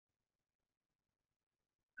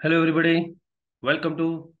Hello everybody, welcome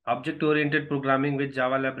to Object-Oriented Programming with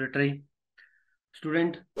Java Laboratory.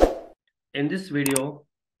 Student, in this video,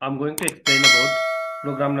 I'm going to explain about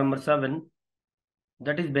program number 7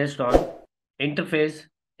 that is based on interface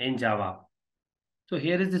in Java. So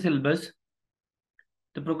here is the syllabus.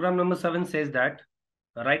 The program number 7 says that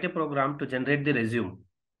write a program to generate the resume.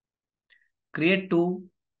 Create two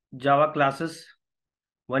Java classes.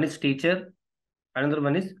 One is teacher, another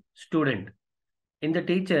one is student. In the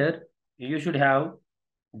teacher, you should have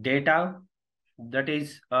data, that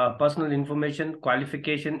is personal information,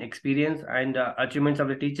 qualification, experience, and achievements of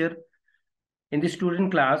the teacher. In the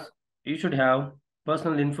student class, you should have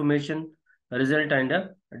personal information, result, and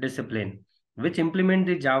discipline, which implement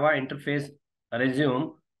the Java interface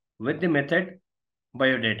resume with the method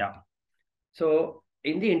biodata. So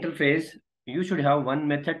in the interface, you should have one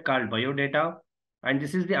method called biodata, and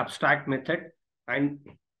this is the abstract method. And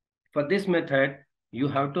for this method, you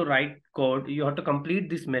have to write code. You have to complete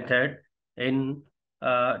this method in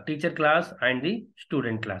teacher class and the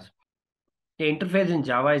student class. The interface in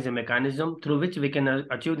Java is a mechanism through which we can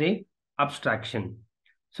achieve the abstraction.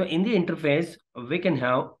 So in the interface, we can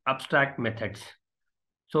have abstract methods.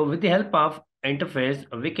 So with the help of interface,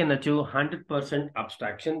 we can achieve 100%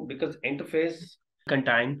 abstraction because interface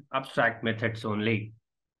contain abstract methods only.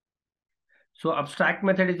 So abstract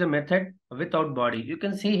method is a method without body. You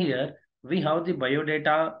can see here, we have the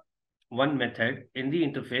biodata one method in the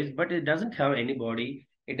interface, but it doesn't have any body.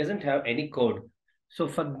 It doesn't have any code. So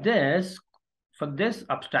for this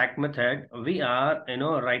abstract method, we are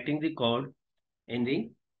writing the code in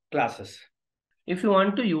the classes. If you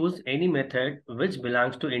want to use any method which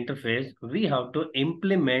belongs to interface, we have to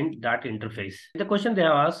implement that interface. The question they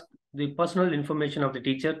have asked, the personal information of the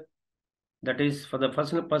teacher. That is for the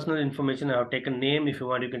personal information. I have taken name. If you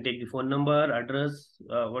want, you can take the phone number, address,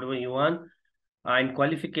 whatever you want. And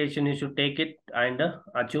qualification, you should take it. And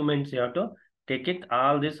achievements, you have to take it.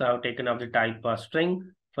 All this I have taken of the type string.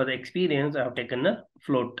 For the experience, I have taken a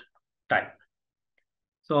float type.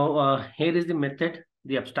 So here is the method,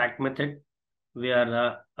 the abstract method we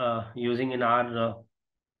are using in our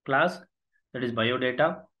class. That is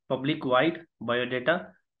biodata, public void biodata.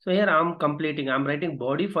 So here I'm writing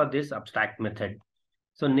body for this abstract method.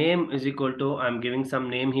 So name is equal to, I'm giving some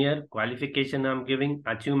name here, qualification I'm giving,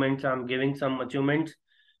 achievements I'm giving some achievements.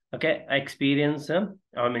 Okay, experience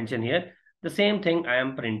I'll mention here. The same thing I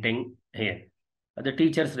am printing here. The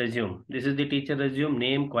teacher's resume. This is the teacher resume,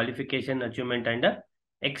 name, qualification, achievement, and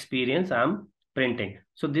experience I'm printing.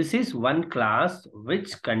 So this is one class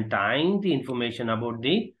which contains the information about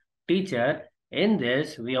the teacher. In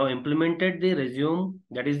this, we have implemented the resume,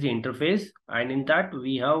 that is the interface, and in that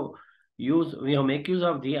we have make use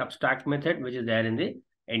of the abstract method which is there in the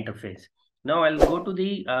interface. Now I'll go to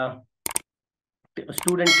the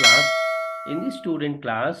student class. In the student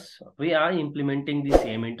class, we are implementing the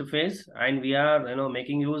same interface and we are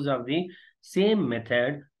making use of the same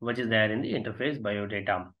method which is there in the interface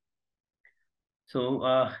biodata.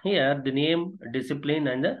 So here the name, discipline,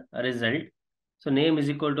 and the result. So name is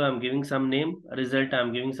equal to, I'm giving some name, result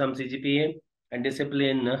I'm giving some CGPA, and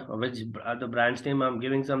discipline which the branch name I'm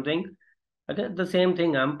giving something. Okay, the same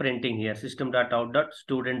thing I'm printing here,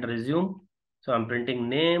 system.out.student resume. So I'm printing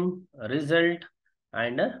name, result,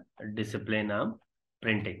 and discipline I'm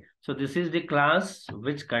printing. So this is the class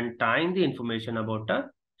which contain the information about a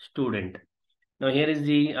student. Now here is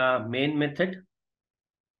the main method,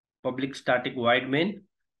 public static void main.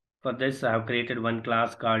 For this, I have created one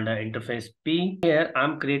class called interface P. Here,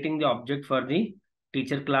 I'm creating the object for the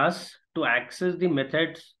teacher class to access the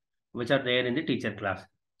methods which are there in the teacher class.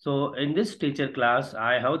 So in this teacher class,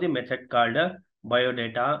 I have the method called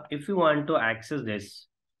biodata. If you want to access this,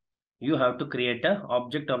 you have to create an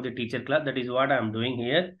object of the teacher class. That is what I'm doing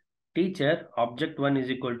here. Teacher object 1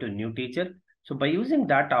 is equal to new teacher. So by using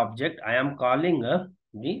that object, I am calling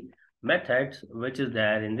the methods which is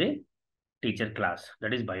there in the teacher class,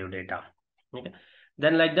 that is biodata. Okay,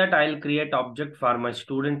 then like that I'll create object for my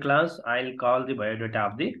student class. I'll call the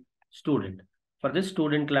biodata of the student. For this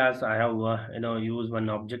student class, I have use one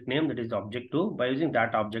object name, that is object 2. By using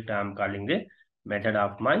that object, I am calling the method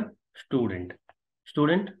of my student.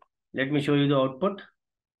 Let me show you the output.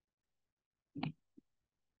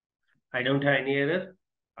 I don't have any error.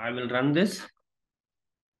 I will run this.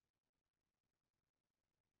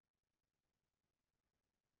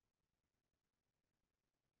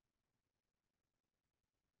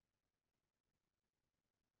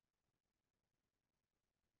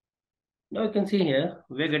 Now you can see here,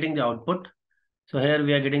 we are getting the output. So here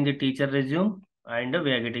we are getting the teacher resume and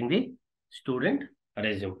we are getting the student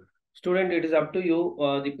resume. Student, it is up to you.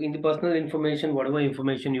 In the personal information, whatever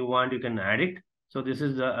information you want, you can add it. So this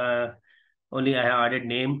is only I have added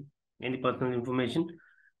name in the personal information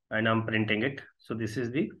and I'm printing it. So this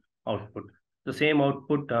is the output. The same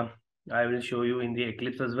output I will show you in the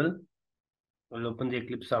Eclipse as well. I'll open the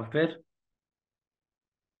Eclipse software.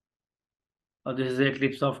 This is the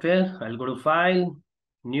Eclipse software. I'll go to File,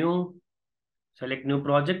 New, select New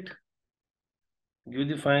Project, give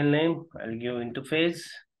the file name. I'll give Interface.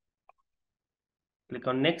 Click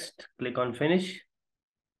on Next, click on Finish.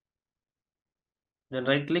 Then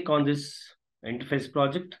right click on this interface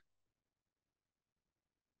project.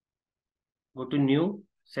 Go to New,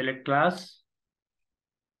 select Class.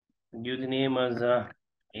 Give the name as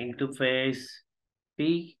Interface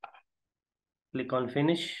P. Click on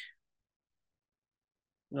Finish.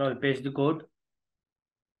 Now I'll paste the code.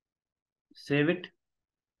 Save it.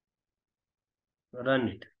 Run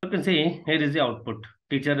it. You can see here is the output.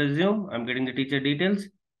 Teacher resume, I'm getting the teacher details.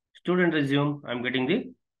 Student resume, I'm getting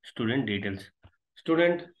the student details.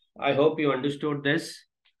 Student, I hope you understood this.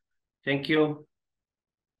 Thank you.